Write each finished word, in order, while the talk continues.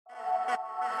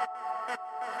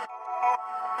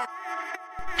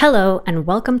Hello and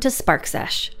welcome to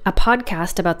SparkSesh, a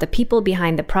podcast about the people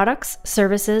behind the products,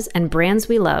 services, and brands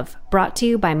we love, brought to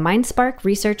you by MindSpark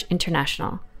Research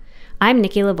International. I'm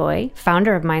Nikki Lavoie,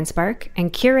 founder of MindSpark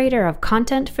and curator of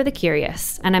content for the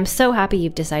curious, and I'm so happy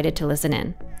you've decided to listen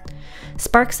in.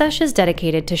 SparkSesh is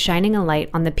dedicated to shining a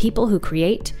light on the people who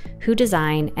create, who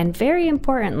design, and very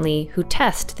importantly, who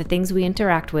test the things we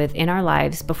interact with in our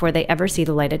lives before they ever see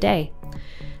the light of day.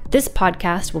 This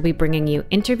podcast will be bringing you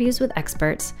interviews with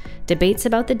experts, debates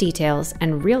about the details,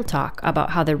 and real talk about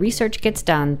how the research gets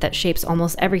done that shapes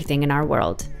almost everything in our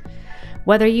world.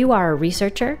 Whether you are a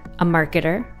researcher, a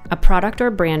marketer, a product or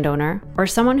brand owner, or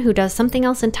someone who does something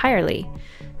else entirely,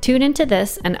 tune into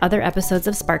this and other episodes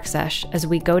of SparkSesh as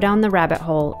we go down the rabbit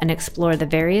hole and explore the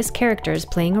various characters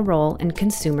playing a role in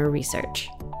consumer research.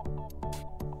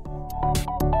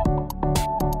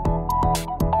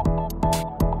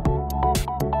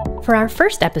 For our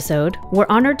first episode, we're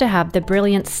honored to have the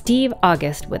brilliant Steve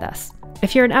August with us.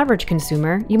 If you're an average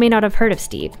consumer, you may not have heard of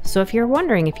Steve, so if you're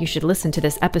wondering if you should listen to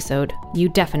this episode, you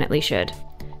definitely should.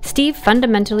 Steve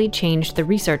fundamentally changed the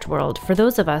research world for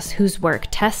those of us whose work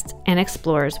tests and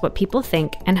explores what people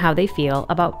think and how they feel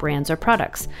about brands or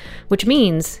products, which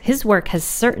means his work has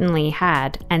certainly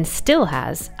had, and still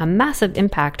has, a massive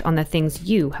impact on the things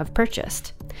you have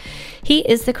purchased. He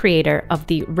is the creator of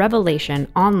the Revelation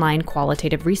online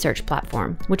qualitative research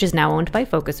platform, which is now owned by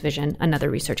Focus Vision,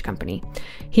 another research company.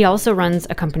 He also runs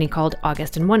a company called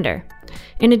August and Wonder.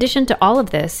 In addition to all of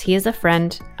this, he is a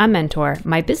friend, a mentor,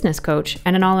 my business coach,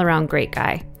 and an all-around great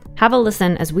guy. Have a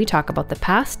listen as we talk about the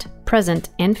past, present,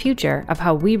 and future of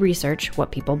how we research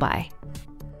what people buy.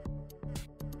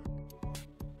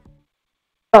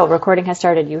 Oh, recording has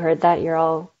started. You heard that? You're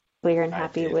all clear and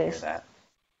happy with that?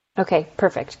 Okay,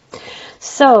 perfect.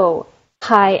 So,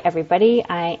 hi everybody.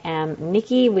 I am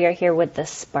Nikki. We are here with the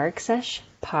SparkSesh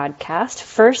podcast.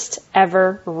 First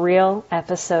ever real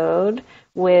episode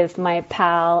with my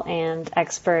pal and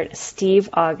expert, Steve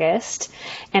August.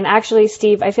 And actually,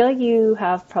 Steve, I feel like you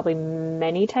have probably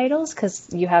many titles because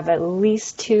you have at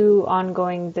least 2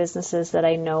 ongoing businesses that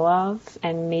I know of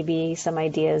and maybe some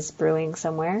ideas brewing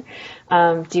somewhere.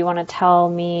 Do you want to tell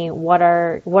me what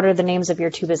are the names of your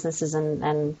 2 businesses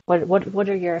and what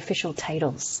are your official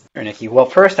titles? Sure, Nikki. Well,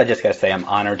 first, I just got to say I'm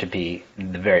honored to be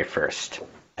the very first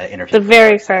interview. The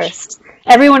very first.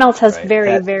 Everyone else has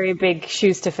very big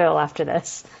shoes to fill after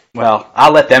this. Well,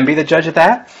 I'll let them be the judge of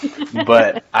that,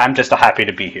 but I'm just happy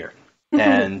to be here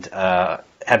and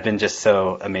have been just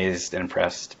so amazed and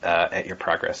impressed at your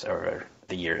progress over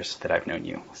the years that I've known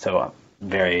you. So I'm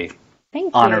very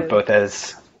honored both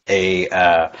as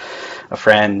a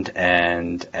friend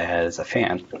and as a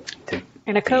fan.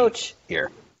 And a coach.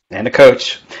 Here. And a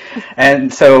coach.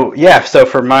 And so, so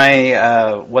for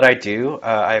my, what I do,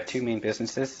 I have 2 main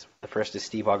businesses. The first is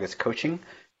Steve August Coaching,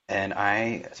 and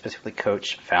I specifically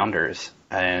coach founders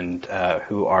and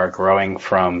who are growing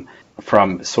from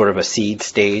sort of a seed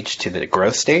stage to the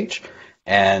growth stage,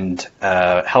 and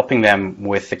helping them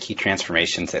with the key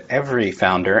transformations that every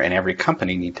founder and every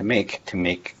company need to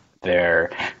make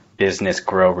their business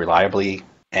grow reliably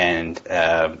and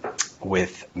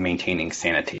with maintaining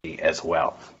sanity as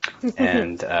well.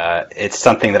 And it's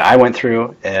something that I went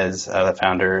through as the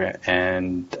founder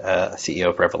and CEO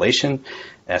of Revelation.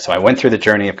 So I went through the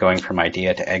journey of going from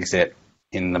idea to exit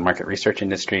in the market research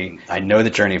industry. I know the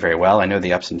journey very well. I know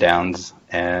the ups and downs.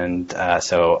 And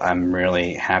so I'm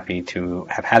really happy to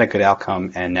have had a good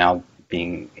outcome and now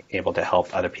being able to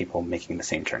help other people making the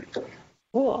same journey.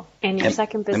 Cool. And your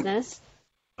second business?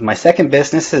 My second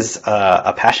business is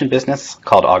a passion business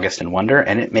called August and Wonder,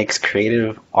 and it makes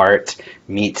creative art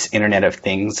meets Internet of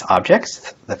Things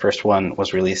objects. The first one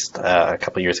was released a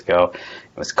couple years ago.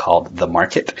 It was called The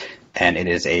Market, and it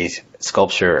is a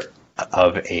sculpture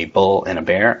of a bull and a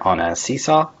bear on a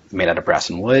seesaw made out of brass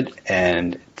and wood,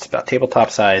 and it's about tabletop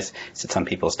size, sits on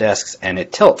people's desks, and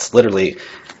it tilts literally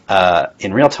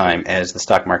in real time as the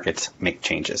stock markets make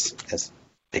changes, as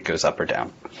it goes up or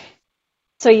down.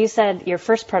 So you said your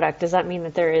first product. Does that mean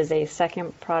that there is a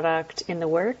second product in the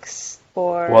works?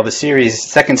 Or well, the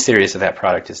second series of that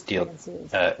product is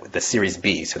the Series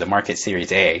B. So the Market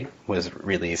Series A was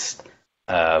released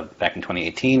back in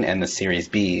 2018, and the Series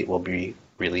B will be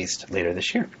released later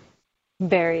this year.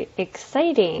 Very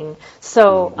exciting.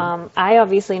 So I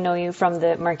obviously know you from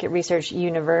the market research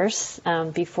universe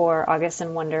before August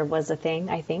and Wonder was a thing,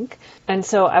 I think. And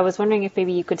so I was wondering if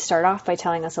maybe you could start off by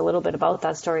telling us a little bit about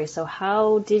that story. So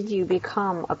how did you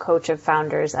become a coach of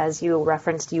founders? As you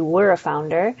referenced, you were a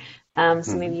founder.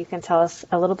 So maybe you can tell us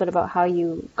a little bit about how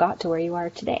you got to where you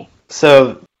are today.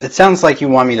 So it sounds like you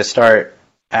want me to start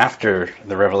after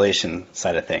the Revelation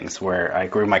side of things, where I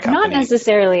grew my company. Not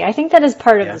necessarily. I think that is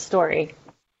part of the story.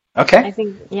 Okay. I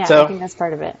think that's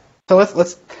part of it. So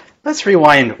let's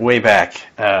rewind way back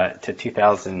to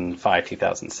 2005,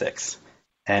 2006.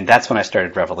 And that's when I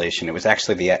started Revelation. It was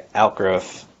actually the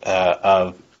outgrowth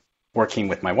of working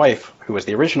with my wife, who was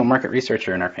the original market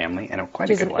researcher in our family, and quite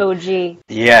a good one. She's an OG.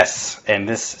 Yes,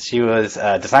 and she was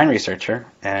a design researcher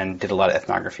and did a lot of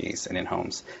ethnographies and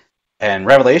in-homes. And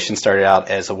Revelation started out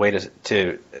as a way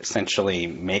to essentially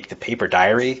make the paper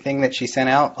diary thing that she sent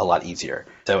out a lot easier.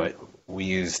 So we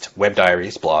used web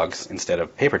diaries, blogs, instead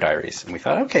of paper diaries. And we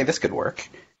thought, okay, this could work.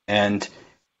 And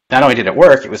not only did it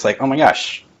work, it was like, oh my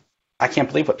gosh, I can't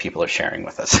believe what people are sharing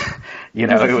with us.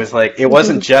 It was like, it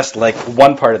wasn't just like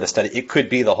one part of the study. It could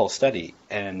be the whole study.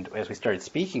 And as we started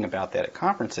speaking about that at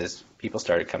conferences, people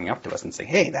started coming up to us and saying,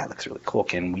 hey, that looks really cool.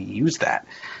 Can we use that?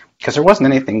 Because there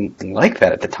wasn't anything like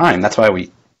that at the time. That's why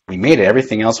we made it.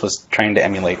 Everything else was trying to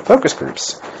emulate focus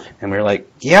groups. And we were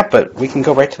like, yeah, but we can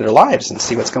go right to their lives and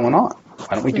see what's going on.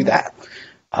 Why don't we do that?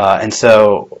 And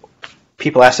so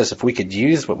people asked us if we could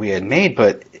use what we had made,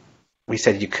 but we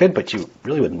said you could, but you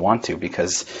really wouldn't want to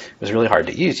because it was really hard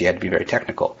to use. You had to be very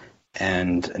technical.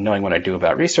 And knowing what I do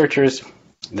about researchers,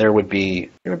 there would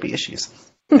be issues.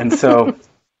 And so,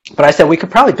 but I said we could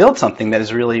probably build something that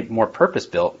is really more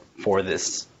purpose-built for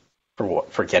this,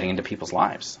 for getting into people's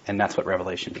lives. And that's what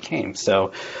Revelation became.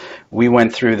 So we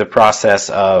went through the process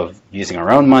of using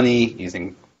our own money,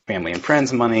 using family and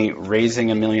friends' money, raising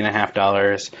 $1.5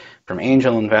 million from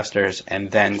angel investors,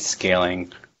 and then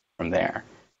scaling from there.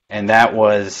 And that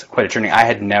was quite a journey. I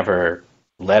had never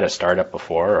led a startup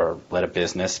before or led a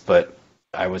business, but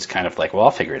I was kind of like, well,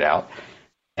 I'll figure it out.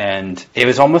 And it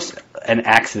was almost an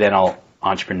accidental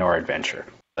entrepreneur adventure.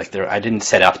 Like I didn't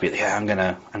set out to be, I'm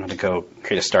gonna go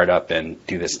create a startup and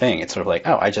do this thing. It's sort of like,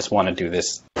 I just want to do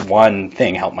this one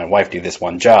thing, help my wife do this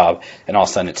one job, and all of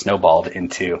a sudden it snowballed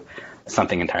into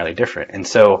something entirely different. And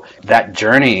so that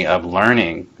journey of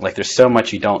learning, like there's so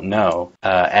much you don't know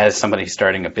as somebody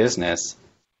starting a business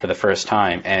for the first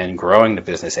time and growing the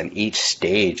business, and each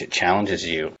stage it challenges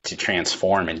you to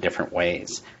transform in different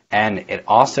ways. And it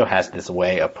also has this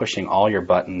way of pushing all your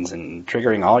buttons and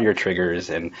triggering all your triggers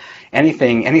and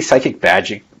any psychic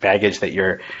baggage that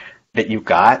you've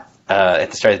got at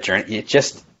the start of the journey.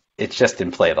 It's just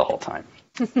in play the whole time,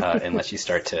 unless you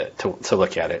start to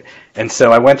look at it. And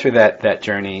so I went through that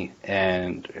journey,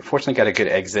 and fortunately got a good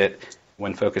exit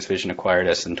when Focus Vision acquired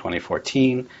us in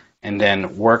 2014, and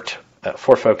then worked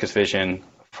for Focus Vision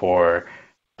for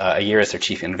a year as their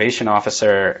chief innovation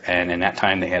officer, and in that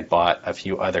time they had bought a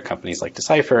few other companies like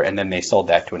Decipher, and then they sold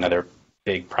that to another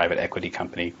big private equity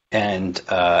company. And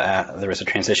there was a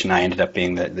transition. I ended up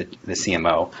being the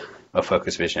CMO of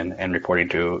Focus Vision and reporting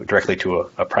directly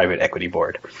to a private equity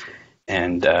board,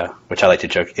 and which I like to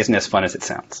joke isn't as fun as it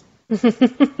sounds.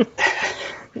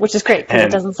 Which is great because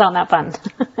it doesn't sound that fun.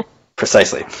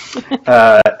 Precisely.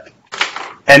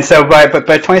 And so by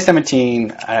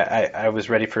 2017, I was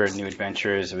ready for new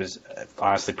adventures. It was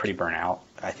honestly pretty burnt out.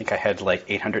 I think I had like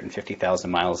 850,000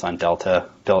 miles on Delta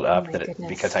built up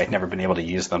because I had never been able to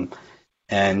use them,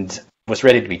 and was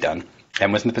ready to be done,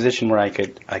 and was in the position where I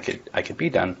could be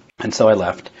done. And so I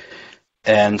left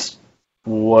and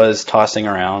was tossing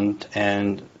around,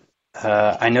 and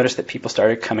I noticed that people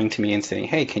started coming to me and saying,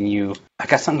 hey, I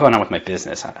got something going on with my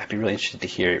business. I'd be really interested to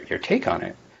hear your take on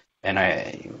it. And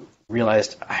I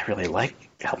realized I really like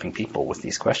helping people with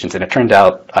these questions. And it turned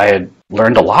out I had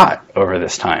learned a lot over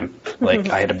this time. Like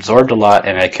I had absorbed a lot,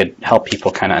 and I could help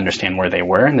people kind of understand where they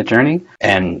were in the journey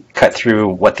and cut through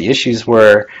what the issues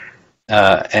were,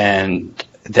 and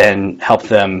then help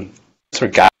them sort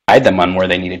of guide them on where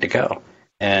they needed to go.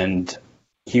 And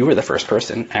you were the first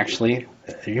person, actually.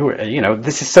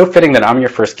 This is so fitting that I'm your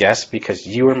first guest because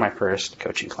you were my first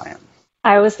coaching client.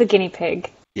 I was the guinea pig.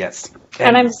 Yes.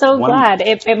 And I'm so glad.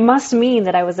 It must mean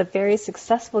that I was a very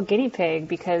successful guinea pig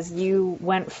because you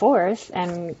went forth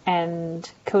and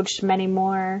coached many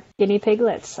more guinea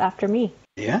piglets after me.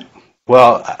 Yeah.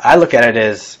 Well, I look at it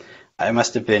as I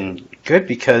must have been good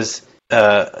because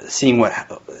seeing what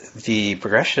the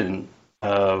progression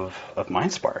of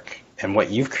MindSpark and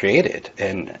what you've created,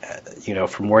 and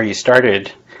from where you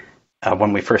started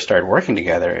when we first started working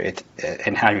together,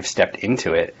 and how you've stepped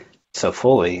into it so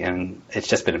fully, and it's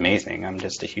just been amazing. I'm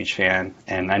just a huge fan,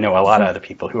 and I know a lot of other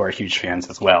people who are huge fans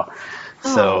as well.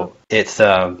 Oh. So it's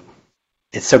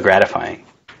so gratifying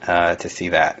to see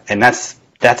that, and that's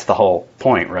the whole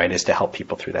point, right? Is to help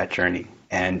people through that journey.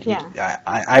 And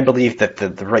I believe that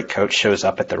the right coach shows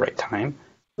up at the right time,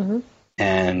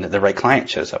 and the right client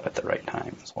shows up at the right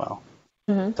time as well.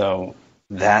 Mm-hmm. So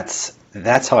that's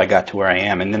how I got to where I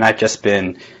am. And then I've just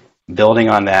been building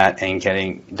on that and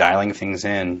dialing things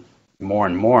in more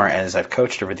and more as I've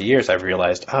coached over the years. I've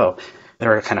realized, oh,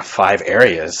 there are kind of 5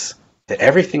 areas that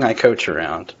everything I coach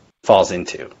around falls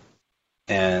into.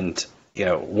 And,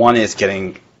 one is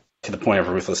getting to the point of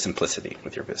ruthless simplicity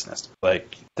with your business.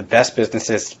 Like, the best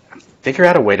businesses figure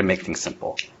out a way to make things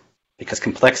simple, because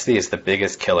complexity is the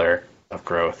biggest killer of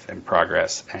growth and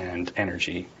progress and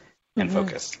energy and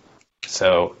focus.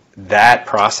 So that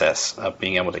process of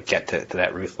being able to get to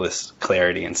that ruthless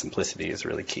clarity and simplicity is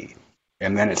really key.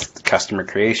 And then it's customer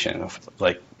creation, of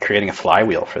like creating a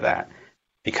flywheel for that,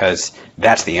 because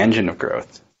that's the engine of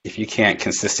growth. If you can't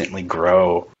consistently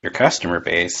grow your customer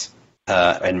base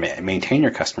and maintain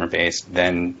your customer base,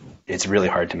 then it's really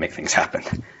hard to make things happen.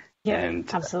 Yeah,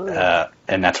 and absolutely.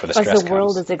 And that's where the stress comes. As the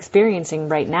world is experiencing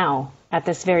right now, at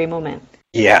this very moment.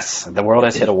 Yes, the world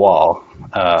has hit a wall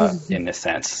in this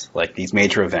sense. Like these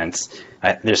major events,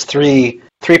 there's three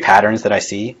patterns that I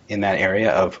see in that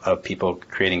area of people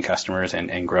creating customers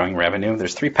and growing revenue.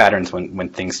 There's 3 patterns when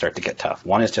things start to get tough.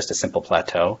 One is just a simple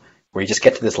plateau where you just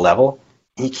get to this level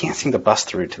and you can't seem to bust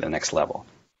through to the next level.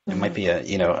 It might be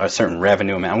a certain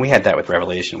revenue amount. And we had that with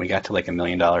Revelation. We got to like $1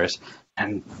 million,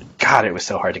 and God, it was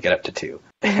so hard to get up to 2.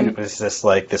 And it was just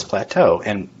like this plateau.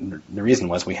 And the reason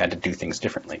was we had to do things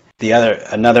differently.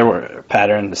 Another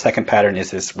pattern, the second pattern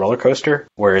is this roller coaster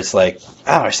where it's like,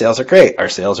 oh, our sales are great. Our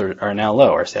sales are now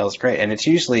low. Our sales are great. And it's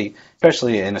usually,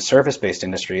 especially in a service-based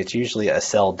industry, it's usually a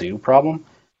sell-do problem.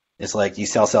 It's like you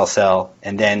sell,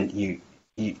 and then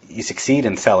you succeed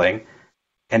in selling,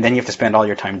 and then you have to spend all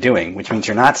your time doing, which means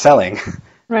you're not selling,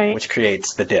 right? Which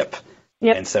creates the dip.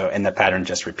 Yep. And the pattern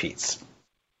just repeats.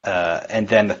 And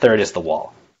then the third is the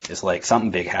wall. It's like something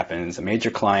big happens, a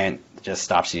major client just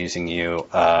stops using you,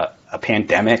 a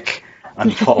pandemic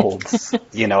unfolds,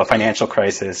 a financial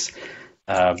crisis.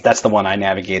 That's the one I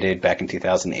navigated back in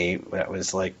 2008. That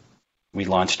was like we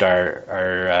launched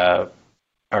our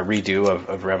redo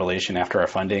of Revelation after our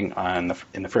funding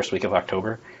in the first week of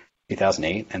October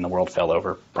 2008, and the world fell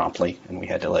over promptly, and we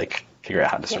had to like figure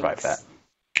out how to survive that.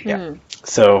 Yeah.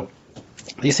 So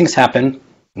these things happen,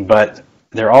 but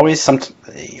there are always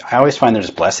I always find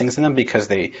there's blessings in them, because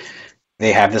they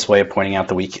have this way of pointing out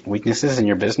the weaknesses in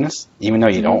your business, even though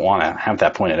you don't want to have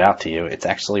that pointed out to you. It's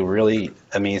actually really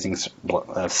amazing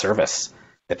service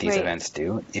that these events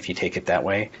do if you take it that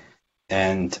way,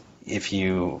 and if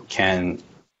you can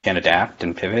adapt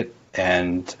and pivot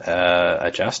and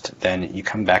adjust, then you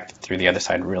come back through the other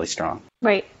side really strong.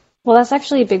 Right. Well, that's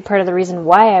actually a big part of the reason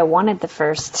why I wanted the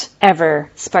first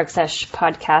ever Spark Sesh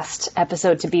podcast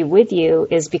episode to be with you,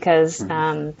 is because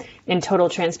in total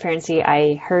transparency,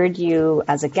 I heard you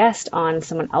as a guest on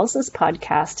someone else's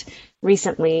podcast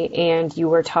recently, and you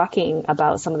were talking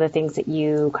about some of the things that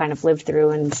you kind of lived through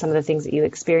and some of the things that you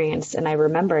experienced. And I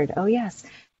remembered, oh yes,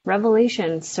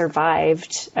 Revelation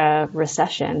survived a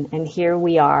recession, and here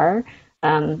we are.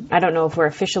 I don't know if we're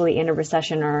officially in a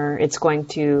recession or it's going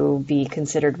to be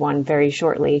considered one very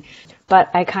shortly, but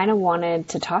I kind of wanted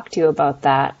to talk to you about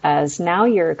that, as now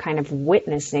you're kind of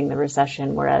witnessing the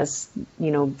recession, whereas,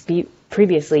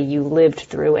 previously you lived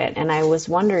through it. And I was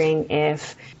wondering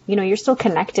if, you're still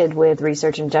connected with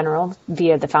Research in General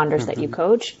via the founders that you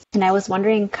coach. And I was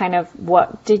wondering kind of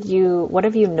what have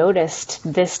you noticed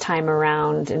this time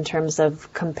around in terms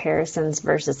of comparisons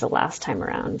versus the last time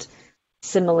around?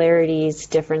 Similarities,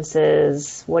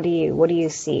 differences, what do you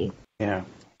see? Yeah.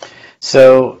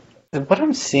 So what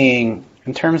I'm seeing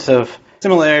in terms of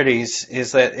similarities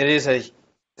is that it is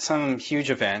some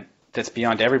huge event that's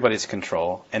beyond everybody's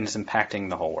control and is impacting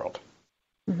the whole world.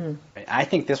 Mm-hmm. I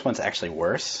think this one's actually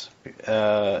worse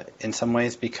in some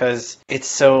ways because it's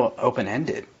so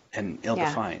open-ended and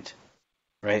ill-defined,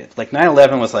 right? Like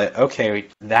 9/11 was like, okay,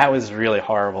 that was really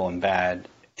horrible and bad,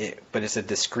 but it's a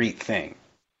discrete thing,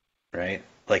 right?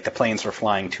 Like the planes were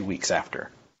flying 2 weeks after.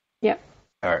 Yep.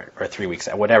 Or 3 weeks,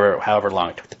 however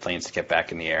long it took the planes to get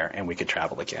back in the air, and we could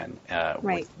travel again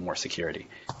with more security.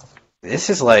 This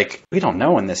is like, we don't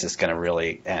know when this is going to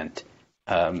really end.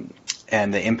 And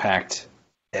the impact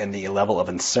and the level of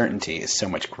uncertainty is so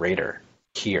much greater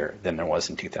here than there was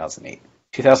in 2008.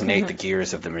 2008, the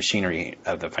gears of the machinery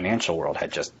of the financial world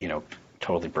had just,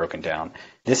 totally broken down.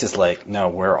 This is like, no,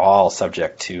 we're all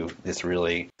subject to this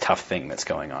really tough thing that's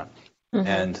going on. Mm-hmm.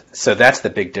 And so that's the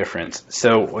big difference.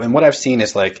 So, and what I've seen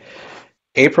is like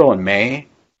April and May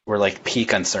were like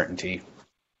peak uncertainty.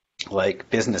 Like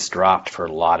business dropped for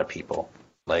a lot of people,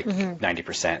 like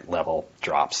 90% level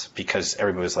drops, because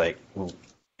everybody was like,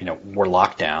 we're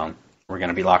locked down. We're going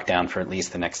to be locked down for at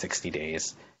least the next 60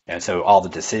 days. And so all the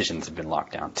decisions have been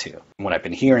locked down too. And what I've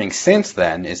been hearing since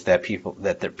then is that people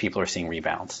are seeing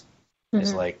rebounds.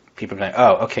 It's like people are going,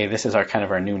 oh, okay, this is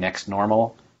our new next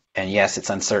normal. And yes, it's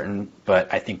uncertain,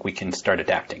 but I think we can start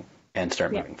adapting and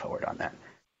start moving forward on that.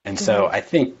 And so I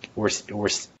think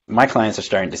my clients are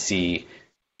starting to see,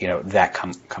 that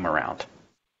come around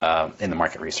in the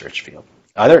market research field.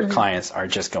 Other clients are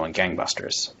just going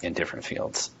gangbusters in different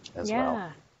fields as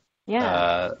well.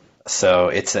 Yeah. So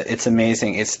it's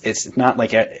amazing. It's not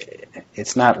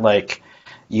like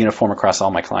uniform across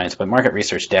all my clients, but market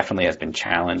research definitely has been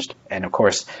challenged. And of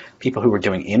course, people who were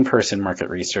doing in-person market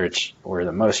research were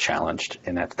the most challenged,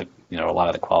 and that's a lot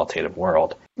of the qualitative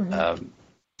world.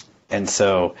 And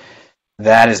so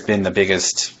that has been the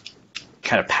biggest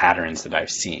kind of patterns that I've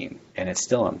seen, and it's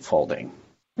still unfolding.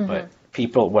 But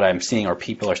what I'm seeing are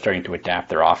people are starting to adapt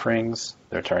their offerings.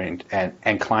 They're starting,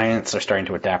 and clients are starting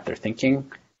to adapt their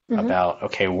thinking about,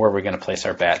 okay, where are we going to place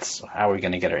our bets? How are we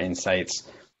going to get our insights?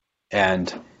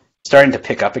 And starting to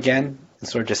pick up again and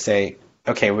sort of just say,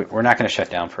 okay, we're not going to shut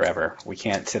down forever. We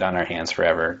can't sit on our hands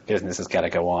forever. Business has got to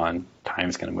go on.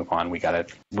 Time's going to move on. We got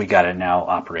to now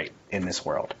operate in this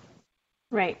world.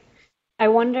 Right. I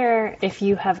wonder if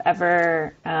you have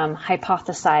ever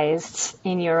hypothesized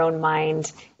in your own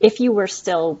mind, if you were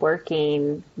still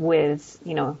working with,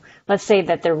 let's say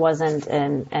that there wasn't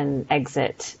an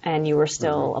exit and you were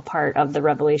still a part of the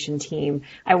Revelation team.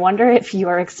 I wonder if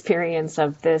your experience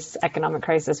of this economic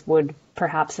crisis would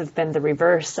perhaps have been the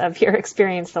reverse of your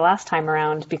experience the last time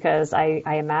around, because I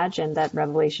imagine that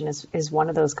Revelation is one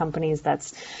of those companies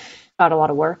that's got a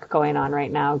lot of work going on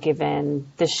right now,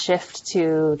 given the shift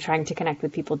to trying to connect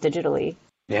with people digitally.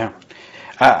 Yeah.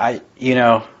 I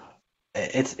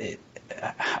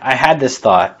had this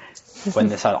thought when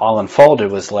this all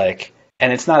unfolded, was like,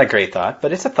 and it's not a great thought,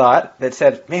 but it's a thought that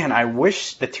said, man, I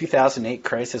wish the 2008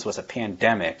 crisis was a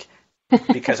pandemic,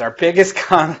 because our biggest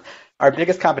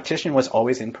competition was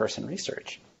always in-person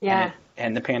research. Yeah.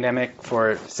 And the pandemic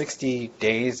for 60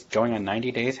 days, going on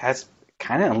 90 days, has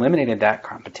kind of eliminated that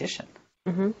competition.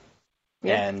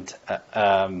 Yeah. And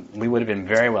we would have been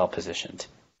very well positioned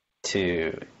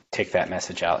to take that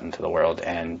message out into the world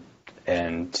and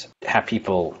have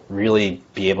people really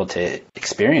be able to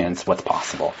experience what's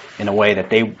possible in a way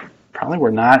that they probably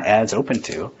were not as open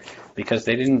to, because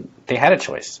they had a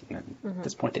choice. And at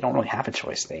this point, they don't really have a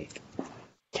choice. They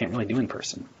can't really do in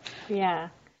person. Yeah.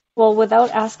 Well,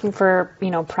 without asking for,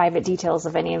 private details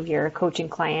of any of your coaching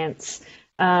clients,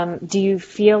 do you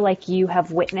feel like you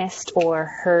have witnessed or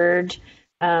heard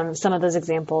some of those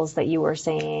examples that you were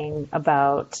saying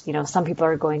about, some people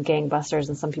are going gangbusters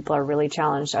and some people are really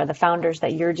challenged? Are the founders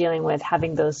that you're dealing with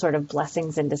having those sort of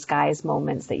blessings in disguise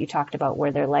moments that you talked about,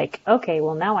 where they're like, okay,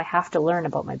 well, now I have to learn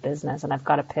about my business and I've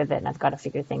got to pivot and I've got to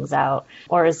figure things out?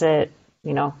 Or is it,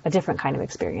 a different kind of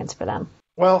experience for them?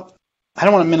 Well, I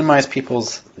don't want to minimize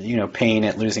people's, pain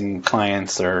at losing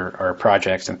clients or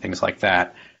projects and things like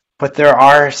that. But there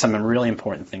are some really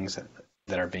important things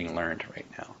that are being learned right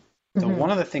now. So one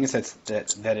of the things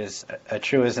that is a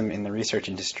truism in the research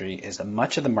industry is that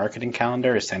much of the marketing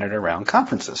calendar is centered around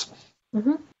conferences.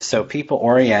 So people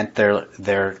orient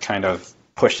their kind of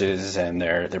pushes and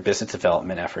their business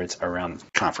development efforts around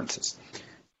conferences.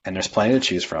 And there's plenty to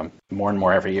choose from, more and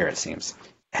more every year, it seems.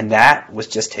 And that was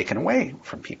just taken away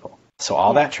from people. So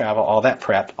all that travel, all that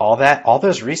prep, all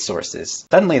those resources,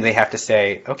 suddenly they have to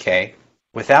say, okay,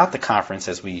 without the conference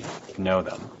as we know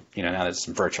them, now there's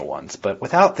some virtual ones, but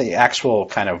without the actual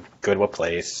kind of go to a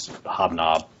place,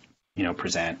 hobnob,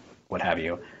 present, what have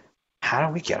you, how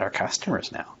do we get our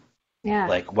customers now? Yeah.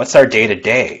 Like, what's our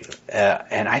day-to-day?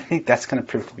 And I think that's going to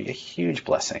prove to be a huge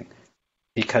blessing,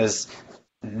 because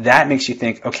that makes you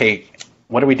think, okay,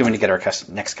 what are we doing to get our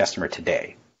next customer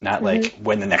today? Not like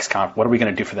when the next what are we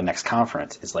going to do for the next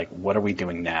conference? It's like, what are we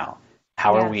doing now?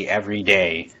 How are we every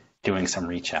day doing some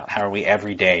reach out? How are we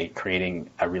every day creating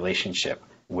a relationship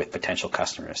with potential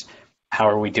customers? How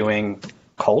are we doing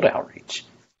cold outreach?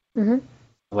 And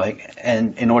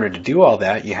in order to do all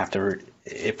that, you have to,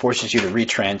 it forces you to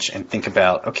retrench and think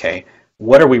about, okay,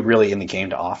 what are we really in the game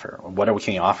to offer? What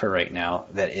can we offer right now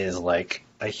that is like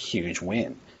a huge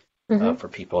win for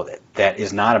people? That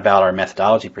is not about our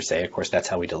methodology per se. Of course, that's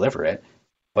how we deliver it,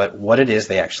 but what it is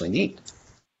they actually need.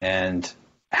 And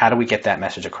how do we get that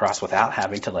message across without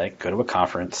having to go to a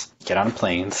conference, get on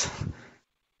planes,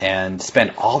 and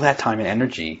spend all that time and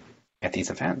energy at these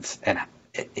events? And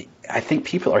I think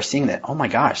people are seeing that, oh my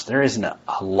gosh, there is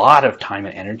a lot of time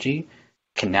and energy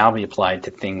can now be applied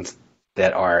to things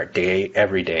that are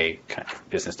everyday kind of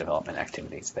business development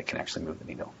activities that can actually move the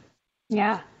needle.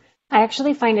 Yeah. I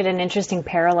actually find it an interesting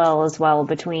parallel as well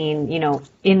between,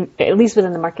 in at least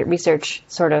within the market research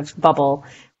sort of bubble,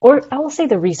 or I will say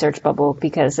the research bubble,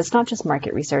 because it's not just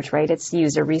market research, right? It's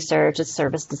user research, it's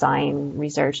service design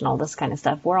research, and all this kind of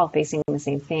stuff. We're all facing the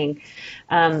same thing.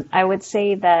 I would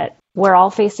say that we're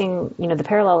all facing, the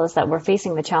parallel is that we're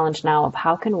facing the challenge now of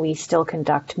how can we still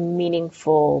conduct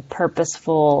meaningful,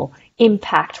 purposeful,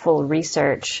 impactful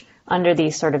research under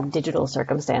these sort of digital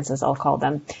circumstances, I'll call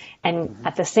them. And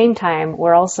at the same time,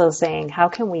 we're also saying, how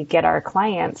can we get our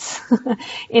clients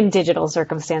in digital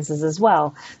circumstances as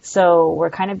well? So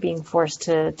we're kind of being forced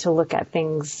to look at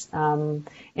things from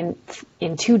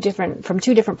two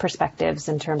different perspectives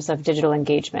in terms of digital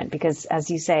engagement. Because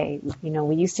as you say,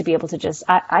 we used to be able to just,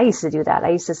 I used to do that.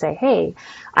 I used to say, hey,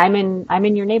 I'm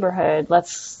in your neighborhood.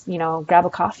 Let's, grab a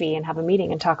coffee and have a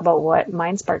meeting and talk about what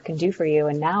MindSpark can do for you.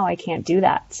 And now I can't do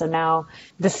that. So now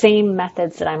the same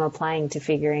methods that I'm applying to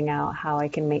figuring out how I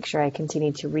can make sure I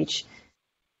continue to reach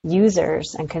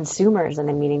users and consumers in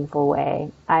a meaningful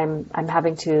way, I'm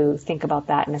having to think about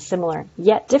that in a similar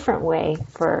yet different way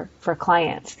for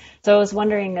clients. So I was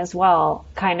wondering as well,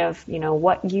 kind of,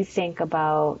 what you think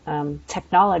about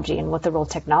technology and what the role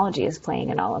technology is playing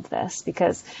in all of this,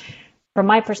 because from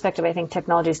my perspective, I think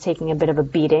technology is taking a bit of a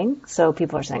beating. So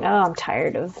people are saying, oh, I'm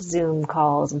tired of Zoom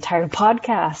calls. I'm tired of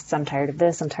podcasts. I'm tired of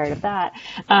this. I'm tired of that.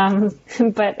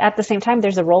 But at the same time,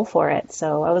 there's a role for it.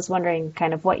 So I was wondering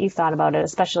kind of what you thought about it,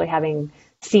 especially having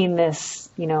seen this,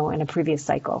 in a previous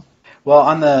cycle. Well,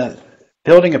 on the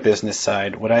building a business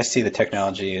side, what I see the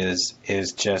technology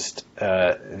is just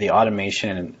the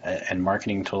automation and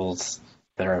marketing tools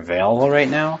that are available right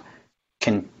now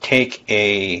can take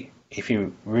if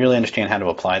you really understand how to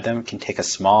apply them, can take a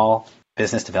small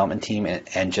business development team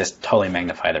and just totally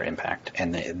magnify their impact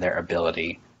and their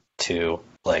ability to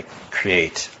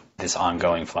create this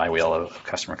ongoing flywheel of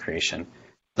customer creation.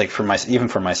 Like even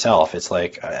for myself, it's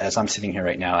like as I'm sitting here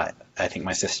right now, I think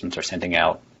my systems are sending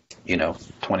out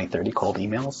 20, 30 cold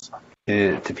emails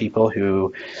to people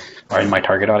who are in my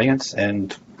target audience,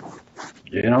 and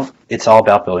it's all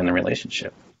about building the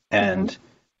relationship, and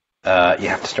you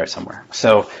have to start somewhere.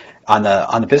 So on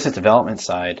the business development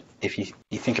side, if you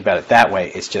think about it that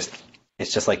way, it's just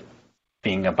like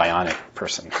being a bionic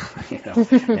person,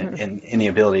 and the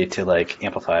ability to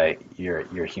amplify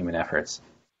your human efforts.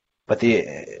 But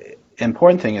the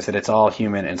important thing is that it's all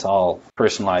human, and it's all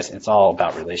personalized, and it's all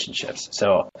about relationships.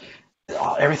 So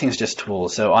everything's just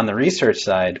tools. So on the research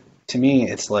side, to me,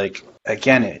 it's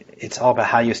it's all about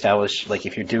how you establish,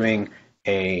 if you're doing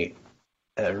a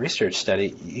research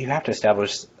study, you have to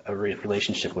establish a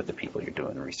relationship with the people you're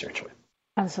doing research with.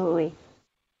 Absolutely.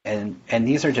 And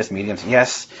these are just mediums.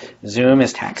 Yes, Zoom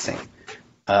is taxing,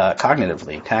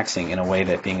 cognitively taxing in a way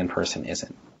that being in person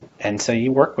isn't. And so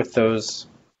you work with those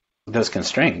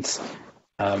constraints,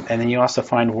 and then you also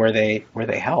find where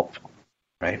they help,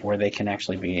 right? Where they can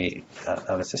actually be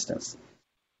of assistance.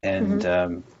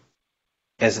 And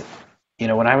as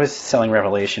when I was selling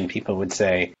Revelation, people would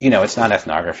say, it's not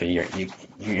ethnography.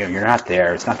 You're not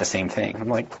there. It's not the same thing. I'm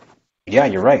like, yeah,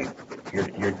 you're right.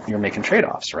 You're making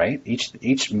trade-offs, right?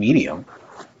 Each medium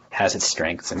has its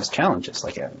strengths and its challenges.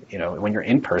 When you're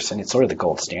in person, it's sort of the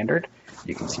gold standard.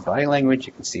 You can see body language.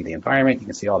 You can see the environment. You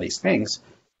can see all these things.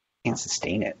 You can't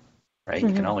sustain it, right?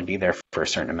 You can only be there for a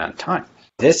certain amount of time.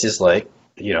 This is when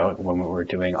we were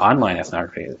doing online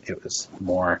ethnography, it was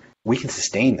more, we can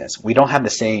sustain this. We don't have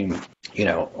the same,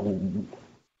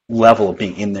 level of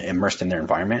being immersed in their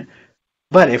environment.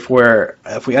 But if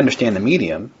we understand the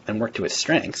medium and work to its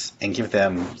strengths and give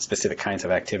them specific kinds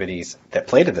of activities that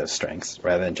play to those strengths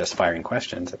rather than just firing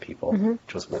questions at people,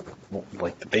 which was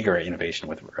the bigger innovation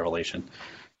with Revelation,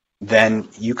 then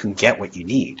you can get what you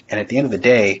need. And at the end of the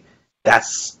day,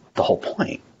 that's the whole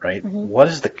point, right? What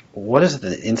is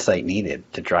the insight needed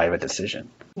to drive a decision?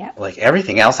 Yeah.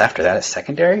 Everything else after that is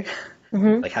secondary.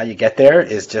 How you get there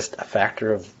is just a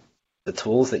factor of the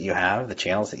tools that you have, the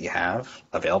channels that you have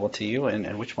available to you,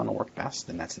 and which one will work best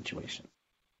in that situation.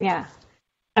 Yeah.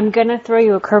 I'm going to throw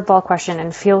you a curveball question,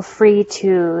 and feel free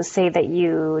to say that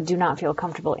you do not feel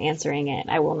comfortable answering it.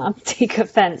 I will not take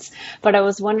offense. But I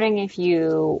was wondering if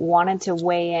you wanted to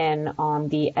weigh in on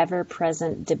the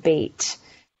ever-present debate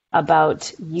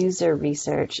about user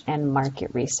research and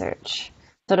market research.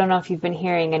 So I don't know if you've been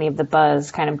hearing any of the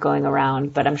buzz kind of going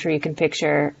around, but I'm sure you can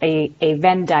picture a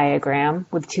Venn diagram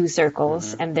with two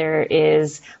circles, and there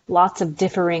is lots of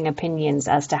differing opinions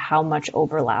as to how much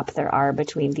overlap there are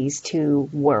between these two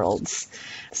worlds.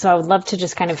 So I would love to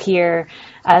just kind of hear,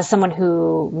 as someone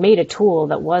who made a tool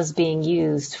that was being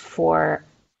used for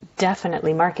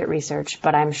definitely market research,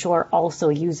 but I'm sure also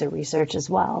user research as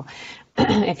well.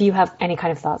 If you have any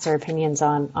kind of thoughts or opinions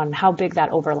on how big that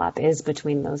overlap is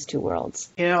between those two worlds.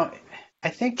 I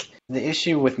think the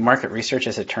issue with market research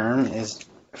as a term is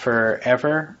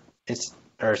forever,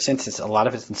 since a lot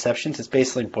of its inceptions, it's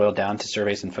basically boiled down to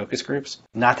surveys and focus groups.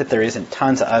 Not that there isn't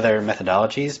tons of other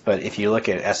methodologies, but if you look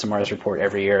at SMR's report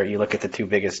every year, you look at the two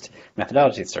biggest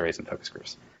methodologies, surveys and focus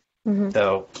groups. Mm-hmm.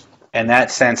 So, and that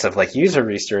sense of like user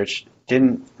research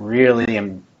didn't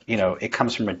really, it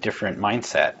comes from a different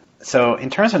mindset. So in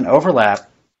terms of an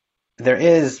overlap, there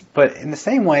is, but in the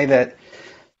same way that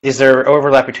is there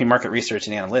overlap between market research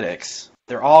and analytics,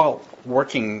 they're all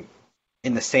working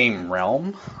in the same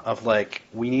realm of like,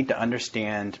 we need to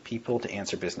understand people to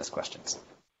answer business questions.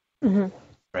 Mm-hmm.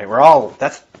 Right?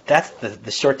 That's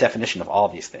the short definition of all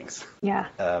of these things. Yeah.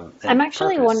 I'm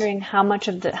actually wondering how much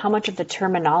of the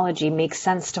terminology makes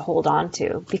sense to hold on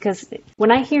to, because when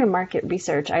I hear market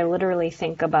research, I literally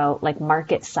think about like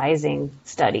market sizing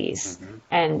studies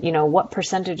and, what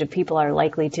percentage of people are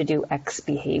likely to do X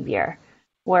behavior.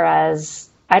 Whereas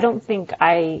I don't think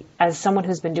as someone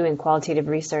who's been doing qualitative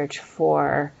research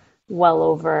for well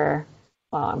over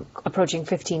approaching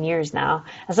 15 years now,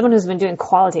 as someone who's been doing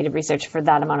qualitative research for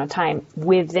that amount of time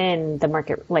within the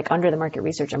market, like under the market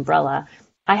research umbrella,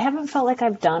 I haven't felt like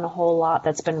I've done a whole lot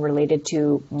that's been related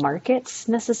to markets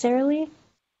necessarily.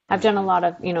 I've done a lot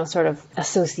of, sort of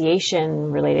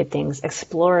association related things,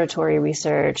 exploratory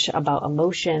research about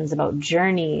emotions, about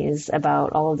journeys,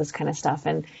 about all of this kind of stuff.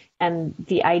 And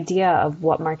the idea of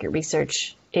what market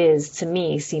research is, to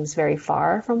me, seems very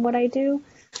far from what I do.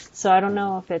 So I don't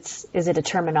know if is it a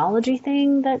terminology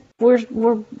thing that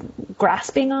we're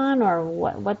grasping on, or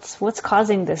what's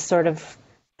causing this sort of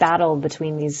battle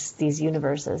between these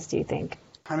universes, do you think?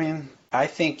 I mean, I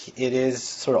think it is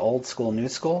sort of old school, new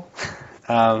school.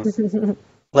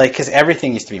 Because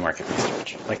everything used to be market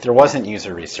research. Like, there wasn't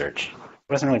user research.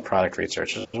 It wasn't really product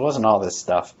research. There wasn't all this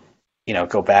stuff,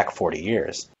 go back 40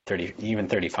 years, 30, even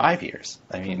 35 years.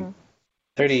 I mean,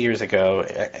 30 years ago,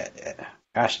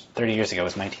 30 years ago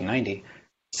was 1990.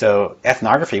 So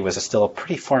ethnography was still a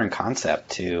pretty foreign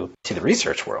concept to the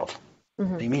research world.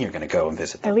 Mm-hmm. What do you mean you're going to go and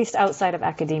visit them? At least outside of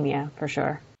academia, for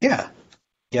sure. Yeah.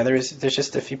 Yeah, there's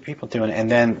just a few people doing it. And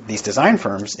then these design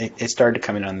firms, it started to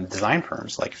come in on the design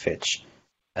firms like Fitch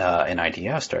and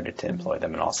IDEO started to employ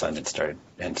them, and all of a sudden it started,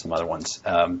 and some other ones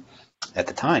at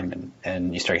the time,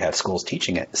 and you started to have schools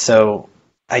teaching it. So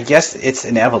I guess it's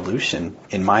an evolution.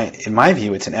 In my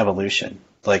view, it's an evolution.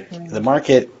 Like the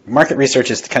market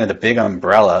research is kind of the big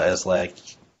umbrella, as like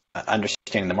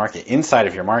understanding the market. Inside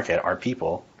of your market are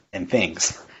people and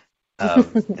things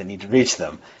that need to reach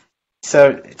them.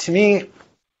 So to me,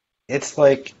 it's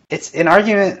like it's an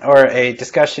argument or a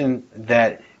discussion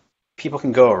that people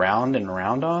can go around and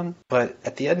around on, but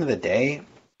at the end of the day,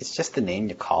 it's just the name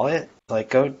you call it. Like,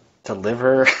 go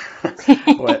deliver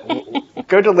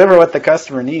what the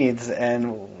custoster needs,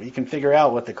 and you can figure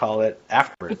out what to call it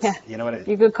afterwards. Yeah. You know what?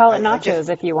 You could call it nachos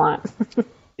if you want. You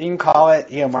can call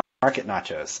it, market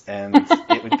nachos, and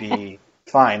it would be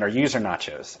fine, or user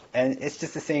nachos, and it's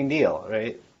just the same deal,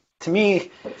 right? To me,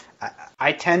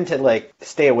 I tend to like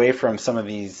stay away from some of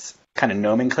these kind of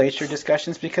nomenclature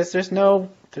discussions because there's no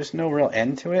real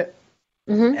end to it.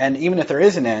 Mm-hmm. And even if there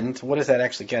is an end, what does that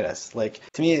actually get us? Like,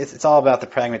 to me, it's all about the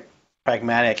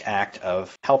pragmatic act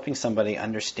of helping somebody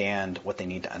understand what they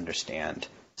need to understand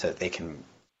so that they can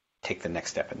take the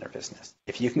next step in their business.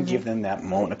 If you can give them that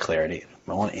moment of clarity,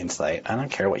 moment of insight, I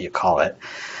don't care what you call it,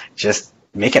 just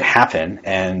make it happen,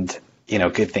 and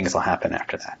good things will happen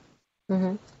after that.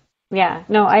 Mm-hmm. Yeah,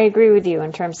 no, I agree with you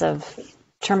in terms of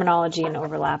terminology and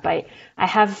overlap. I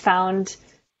have found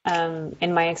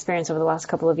in my experience over the last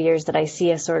couple of years that I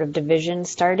see a sort of division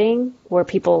starting where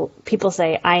people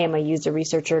say, I am a user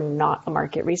researcher, not a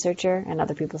market researcher, and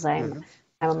other people say I'm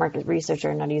a market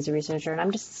researcher, not a user researcher.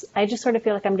 And I just sort of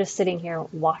feel like I'm just sitting here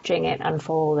watching it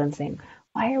unfold and saying,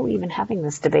 why are we even having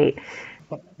this debate?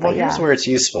 Well, here's where it's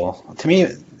useful. To me,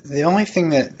 the only thing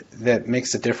that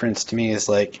makes a difference to me is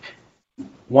like,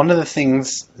 one of the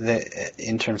things that,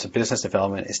 in terms of business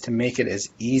development, is to make it as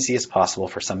easy as possible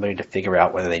for somebody to figure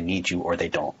out whether they need you or they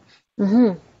don't.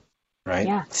 Mm-hmm. Right?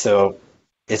 Yeah. So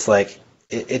it's like,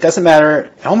 it doesn't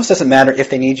matter, it almost doesn't matter if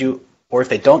they need you or if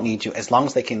they don't need you, as long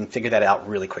as they can figure that out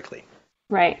really quickly.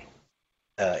 Right.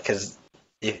 Because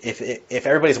if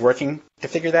everybody's working to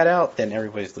figure that out, then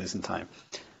everybody's losing time.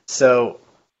 So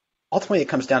ultimately, it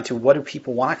comes down to, what do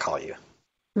people want to call you?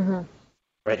 Mm-hmm.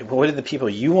 Right? What do the people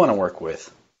you want to work with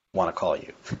want to call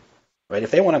you? Right?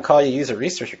 If they want to call you user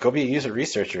researcher, go be a user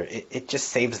researcher. It just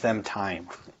saves them time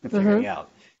figuring out.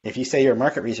 if you say you're a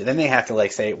market researcher, then they have to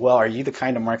like say, well, are you the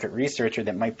kind of market researcher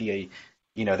that might be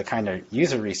the kind of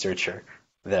user researcher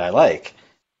that I like,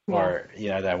 or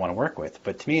that I want to work with?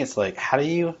 But to me, it's like, how do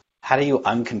you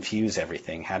unconfuse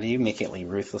everything? How do you make it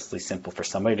ruthlessly simple for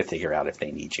somebody to figure out if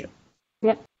they need you?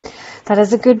 Yep, that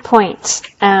is a good point.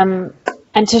 And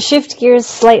to shift gears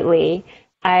slightly,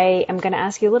 I am going to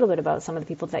ask you a little bit about some of the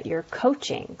people that you're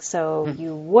coaching. So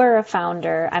you were a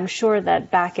founder. I'm sure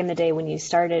that back in the day when you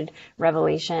started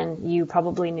Revelation, you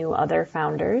probably knew other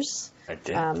founders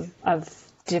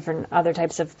of different other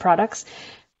types of products.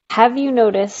 Have you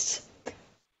noticed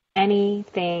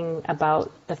anything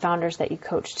about the founders that you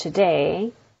coach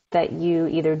today that you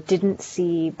either didn't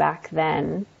see back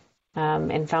then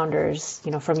in founders,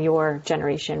 from your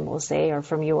generation, we'll say, or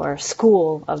from your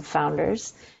school of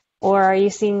founders? Or are you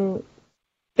seeing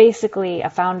basically a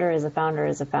founder is a founder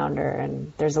is a founder,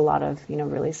 and there's a lot of,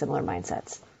 really similar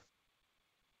mindsets?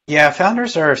 Yeah,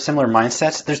 founders are similar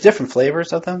mindsets. There's different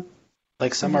flavors of them.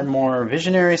 Like some are more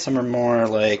visionary, some are more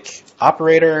like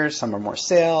operators, some are more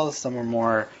sales, some are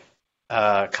more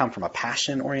come from a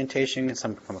passion orientation,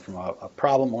 some come from a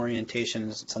problem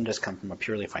orientation, some just come from a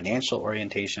purely financial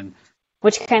orientation.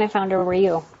 Which kind of founder were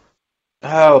you?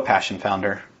 Oh, passion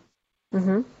founder.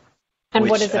 Mm-hmm. And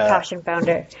what is a passion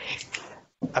founder?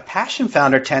 A passion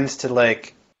founder tends to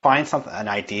find an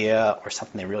idea or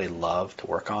something they really love to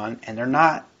work on, and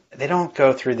they don't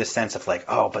go through the sense of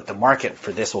but the market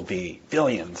for this will be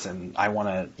billions and I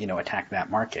want to, attack that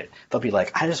market. They'll be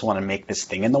like, I just want to make this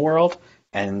thing in the world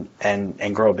and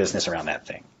grow a business around that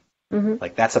thing. Mm-hmm.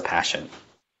 That's a passion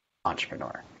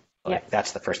entrepreneur.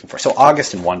 That's the first and foremost. So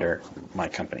August and Wonder, my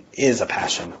company, is a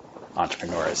passion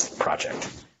entrepreneur's project.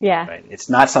 Yeah. Right? It's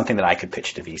not something that I could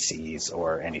pitch to VCs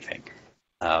or anything.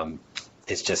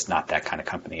 It's just not that kind of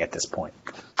company at this point.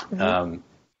 Mm-hmm.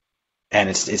 And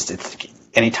it's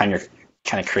anytime you're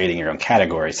kind of creating your own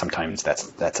category, sometimes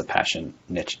that's a passion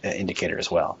niche indicator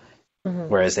as well. Mm-hmm.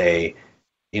 Whereas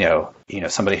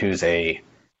somebody who's a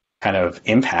kind of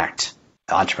impact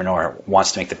entrepreneur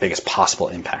wants to make the biggest possible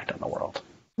impact on the world.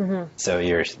 Mm-hmm. So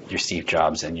your Steve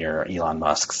Jobs and your Elon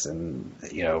Musks and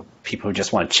people who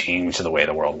just want to change the way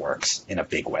the world works in a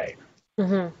big way.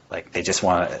 Mm-hmm.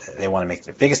 They want to make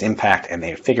the biggest impact, and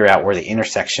they figure out where the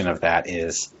intersection of that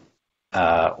is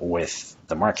with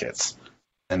the markets.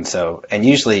 And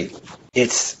usually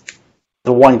it's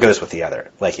the one goes with the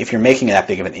other. If you're making that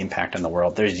big of an impact on the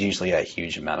world, there's usually a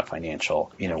huge amount of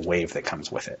financial wave that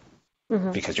comes with it,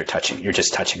 mm-hmm. because you're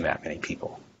just touching that many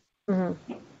people.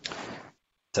 Mm-hmm.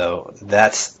 So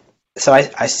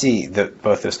I see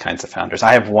both those kinds of founders.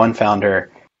 I have one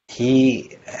founder.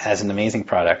 He has an amazing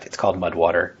product. It's called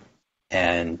Mudwater,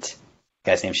 and the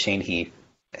guy's name's Shane Heath.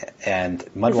 And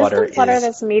Mudwater is water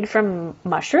that's made from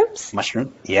mushrooms.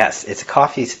 Mushroom? Yes, it's a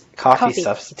coffee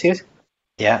substitute.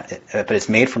 Yeah, but it's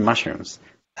made from mushrooms,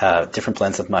 different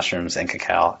blends of mushrooms and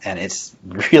cacao, and it's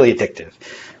really addictive.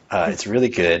 It's really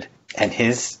good, and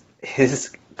his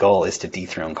goal is to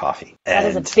dethrone coffee. That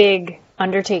is a big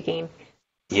undertaking.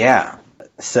 Yeah.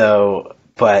 So,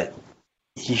 but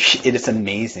it is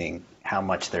amazing how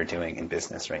much they're doing in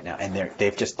business right now, and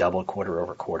they've just doubled quarter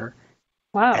over quarter.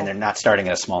 Wow. And they're not starting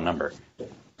at a small number,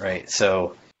 right?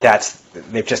 So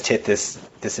they've just hit this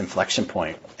inflection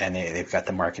point, and they've got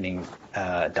the marketing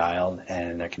dialed,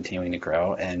 and they're continuing to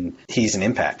grow. And he's an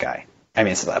impact guy. I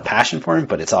mean, it's a passion for him,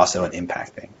 but it's also an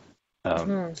impact thing.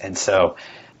 Mm-hmm. And so,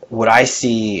 what I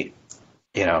see,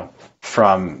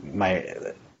 from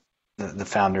the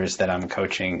founders that I'm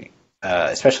coaching,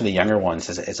 especially the younger ones,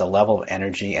 is a level of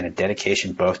energy and a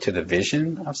dedication both to the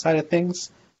vision side of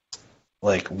things.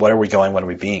 What are we going, what are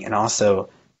we being, and also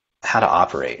how to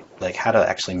operate, how to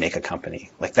actually make a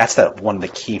company. That's one of the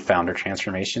key founder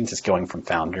transformations, is going from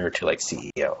founder to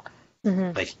CEO.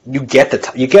 Mm-hmm.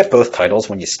 You get both titles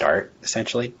when you start,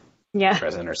 essentially. Yeah.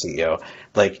 President or CEO.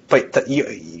 But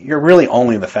you're really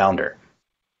only the founder,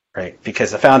 right?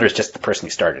 Because the founder is just the person who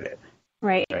started it.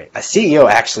 Right. A CEO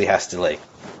actually has to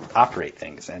operate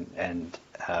things, and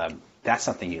that's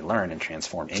something you learn and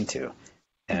transform into.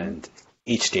 And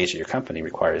each stage of your company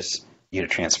requires you to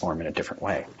transform in a different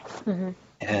way. Mm-hmm.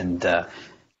 And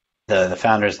the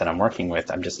founders that I'm working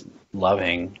with, I'm just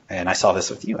loving, and I saw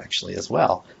this with you actually as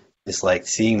well, is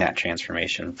seeing that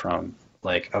transformation from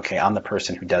okay, I'm the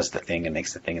person who does the thing and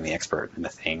makes the thing and the expert in the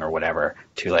thing or whatever,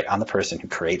 to I'm the person who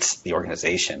creates the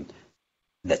organization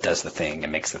that does the thing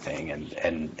and makes the thing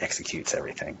and executes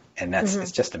everything. And that's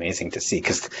it's just amazing to see,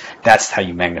 because that's how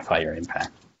you magnify your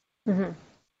impact. Mm-hmm.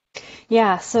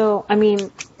 Yeah. So, I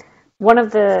mean, one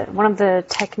of the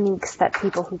techniques that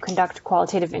people who conduct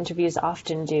qualitative interviews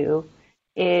often do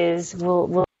is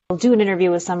we'll do an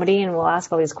interview with somebody and we'll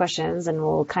ask all these questions and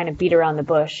we'll kind of beat around the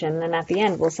bush. And then at the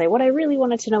end, we'll say, what I really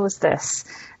wanted to know is this.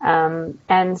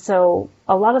 And so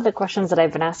a lot of the questions that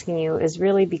I've been asking you is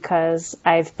really because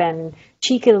I've been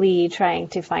cheekily trying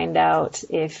to find out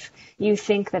if you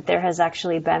think that there has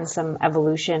actually been some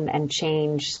evolution and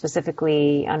change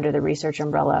specifically under the research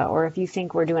umbrella, or if you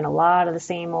think we're doing a lot of the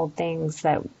same old things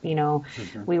that,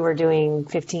 we were doing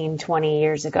 15, 20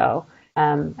 years ago.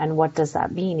 And what does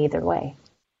that mean either way?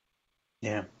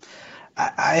 Yeah,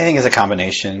 I think it's a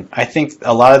combination. I think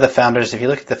a lot of the founders, if you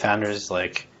look at the founders,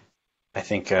 like I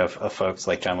think of folks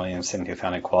like John Williamson who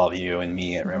founded QualView and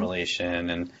me at Revelation,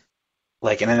 and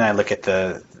then I look at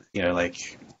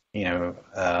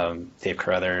Dave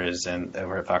Carruthers and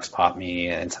over at VoxPopMe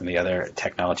and some of the other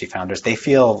technology founders. It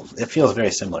feels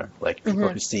very similar. Like people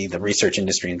who see the research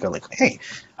industry and go like, hey,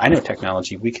 I know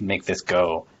technology, we can make this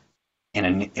go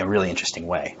in a really interesting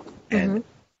way. And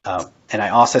I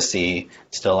also see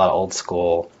still a lot of old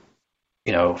school,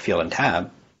 field and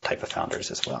tab type of founders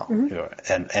as well,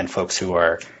 and folks who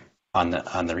are on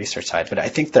the research side. But I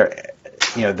think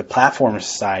the platform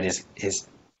side is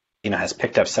has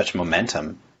picked up such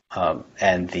momentum,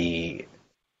 and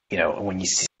when you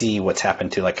see what's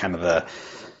happened to like kind of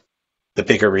the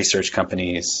bigger research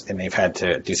companies, and they've had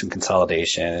to do some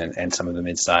consolidation, and some of the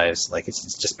mid-size, like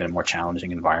it's just been a more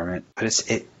challenging environment. But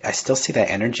I still see that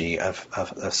energy of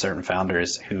certain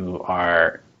founders who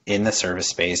are in the service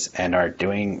space and are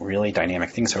doing really dynamic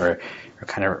things, or are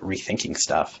kind of rethinking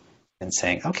stuff and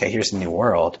saying, okay, here's a new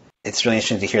world. It's really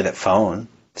interesting to hear that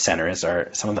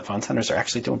some of the phone centers are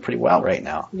actually doing pretty well right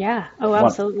now. Yeah. Oh,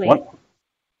 absolutely.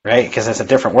 Right, because it's a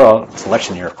different world. It's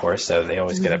election year, of course, so they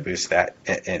always get a boost that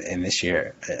in this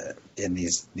year, in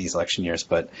these election years.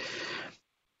 But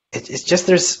it's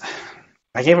just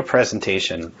I gave a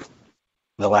presentation,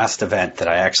 the last event that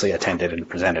I actually attended and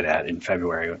presented at in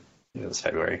February. It was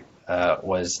February.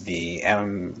 Was the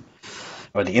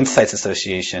Insights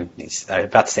Association. I'm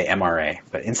about to say MRA,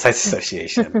 but Insights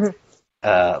Association.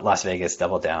 Las Vegas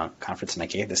Double Down conference, and I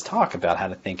gave this talk about how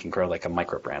to think and grow like a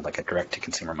micro brand, like a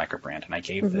direct-to-consumer micro brand. And I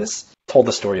gave told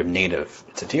the story of Native.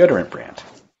 It's a deodorant brand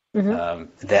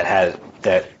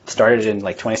that started in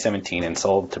like 2017 and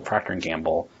sold to Procter &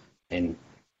 Gamble in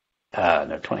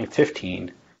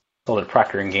 2015. Sold to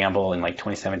Procter & Gamble in like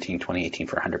 2017, 2018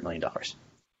 for $100 million.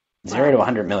 Zero to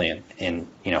 100 million in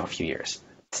a few years.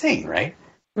 Insane, right?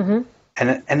 And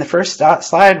the first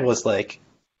slide was like,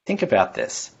 think about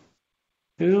this.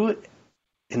 Who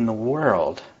in the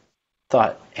world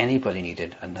thought anybody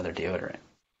needed another deodorant?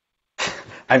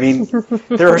 I mean,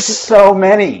 there are so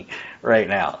many right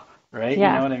now, right? Yeah.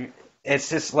 You know what I mean? It's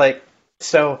just like,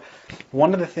 so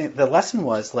one of the lesson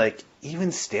was like,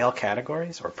 even stale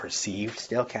categories or perceived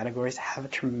stale categories have a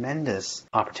tremendous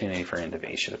opportunity for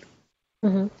innovation.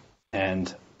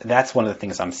 And that's one of the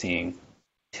things I'm seeing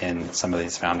in some of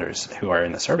these founders who are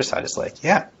in the service side is like,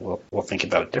 yeah, we'll think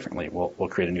about it differently. We'll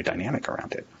create a new dynamic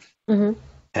around it.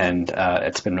 And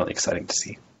it's been really exciting to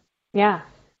see. Yeah.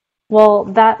 Well,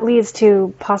 that leads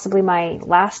to possibly my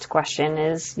last question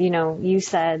is, you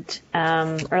said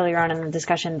earlier on in the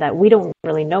discussion that we don't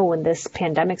really know when this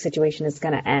pandemic situation is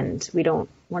going to end.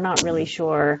 We're not really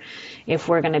sure if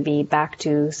we're going to be back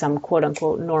to some quote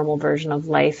unquote normal version of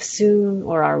life soon,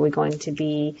 or are we going to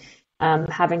be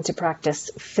having to practice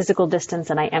physical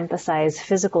distance, and I emphasize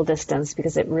physical distance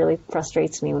because it really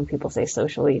frustrates me when people say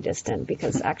socially distant,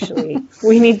 because actually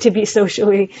we need to be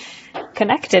socially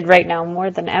connected right now more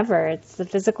than ever. It's the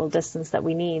physical distance that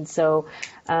we need. So,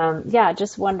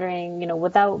 just wondering,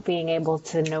 without being able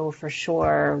to know for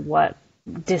sure what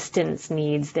distance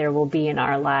needs there will be in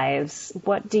our lives,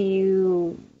 what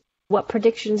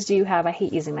predictions do you have? I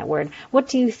hate using that word. What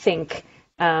do you think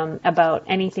about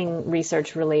anything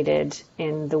research related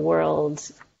in the world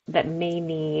that may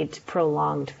need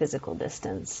prolonged physical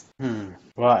distance?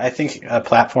 Well, I think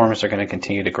platforms are going to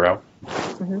continue to grow.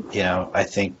 I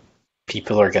think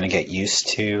people are going to get used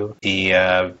to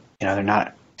they're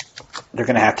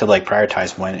going to have to like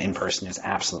prioritize when in person is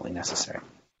absolutely necessary,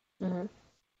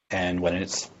 and when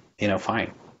it's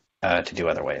fine to do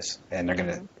other ways. And they're going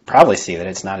to probably see that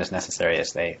it's not as necessary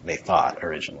as they thought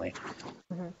originally.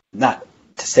 Not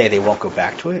to say they won't go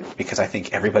back to it, because I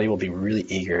think everybody will be really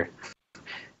eager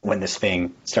when this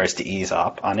thing starts to ease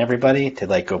up on everybody to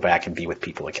like go back and be with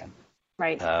people again.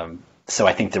 Right. So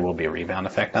I think there will be a rebound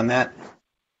effect on that.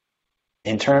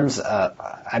 In terms of,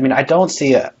 I don't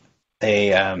see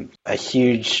a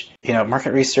huge,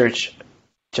 market research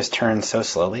just turns so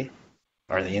slowly,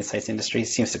 or the insights industry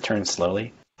seems to turn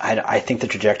slowly. I think the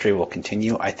trajectory will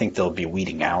continue. I think there'll be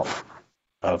weeding out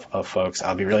of folks.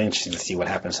 I'll be really interested to see what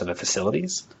happens to the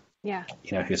facilities. Yeah.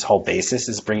 Whose whole basis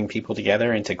is bringing people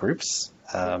together into groups.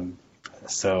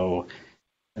 So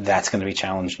that's going to be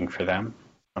challenging for them,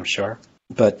 I'm sure.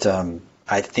 But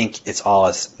I think it's all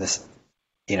as this,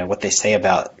 what they say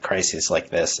about crises like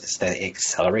this is that they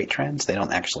accelerate trends. They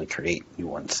don't actually create new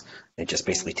ones. They just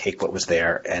basically take what was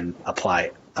there and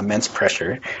apply immense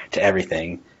pressure to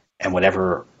everything, and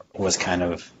whatever was kind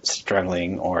of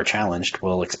struggling or challenged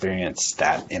will experience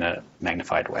that in a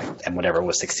magnified way. And whatever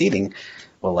was succeeding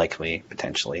will likely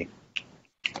potentially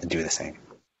do the same.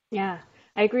 Yeah,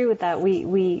 I agree with that.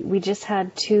 We just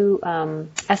had two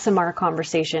SMR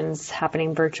conversations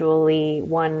happening virtually,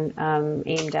 one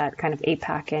aimed at kind of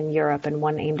APAC and Europe and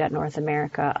one aimed at North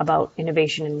America about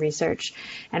innovation and research.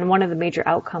 And one of the major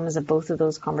outcomes of both of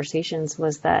those conversations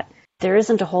was that there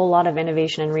isn't a whole lot of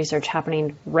innovation and research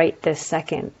happening right this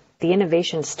second. The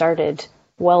innovation started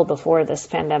well before this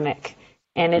pandemic,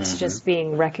 and it's just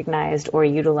being recognized or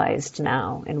utilized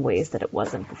now in ways that it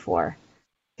wasn't before.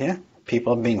 Yeah,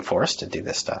 people being forced to do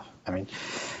this stuff. I mean,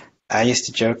 I used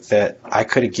to joke that I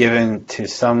could have given to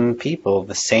some people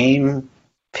the same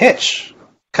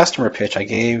customer pitch I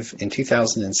gave in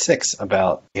 2006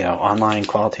 about, online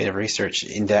qualitative research,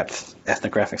 in-depth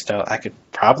ethnographic style. I could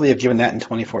probably have given that in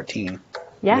 2014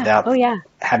 without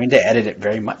having to edit it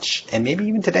very much, and maybe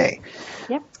even today.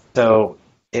 Yep. So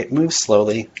it moves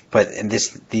slowly, but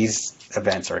these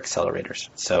events are accelerators.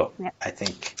 So I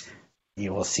think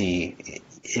you will see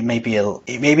it may be a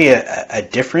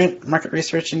different market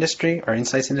research industry or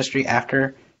insights industry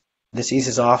after this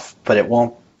eases off, but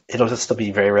it'll still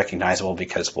be very recognizable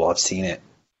because we'll have seen it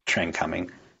trend coming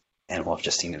and we'll have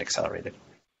just seen it accelerated.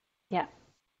 Yeah.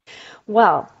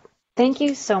 Well, thank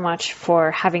you so much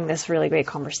for having this really great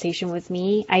conversation with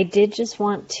me. I did just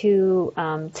want to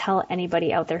tell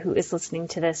anybody out there who is listening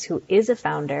to this, who is a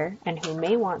founder and who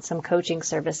may want some coaching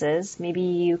services, maybe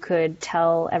you could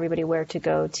tell everybody where to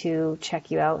go to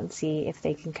check you out and see if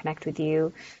they can connect with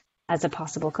you as a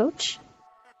possible coach.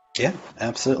 Yeah,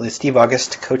 absolutely.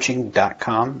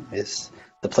 SteveAugustCoaching.com is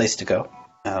the place to go.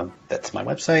 That's my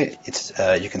website. It's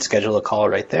you can schedule a call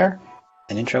right there,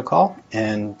 an intro call,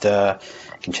 and you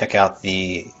can check out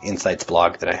the Insights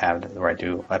blog that I have where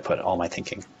I put all my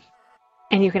thinking.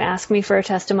 And you can ask me for a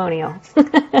testimonial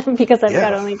because I've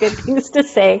got only good things to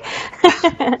say.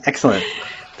 Excellent.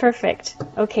 Perfect.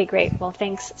 Okay, great. Well,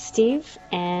 thanks, Steve,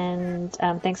 and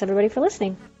thanks everybody for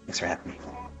listening. Thanks for having me.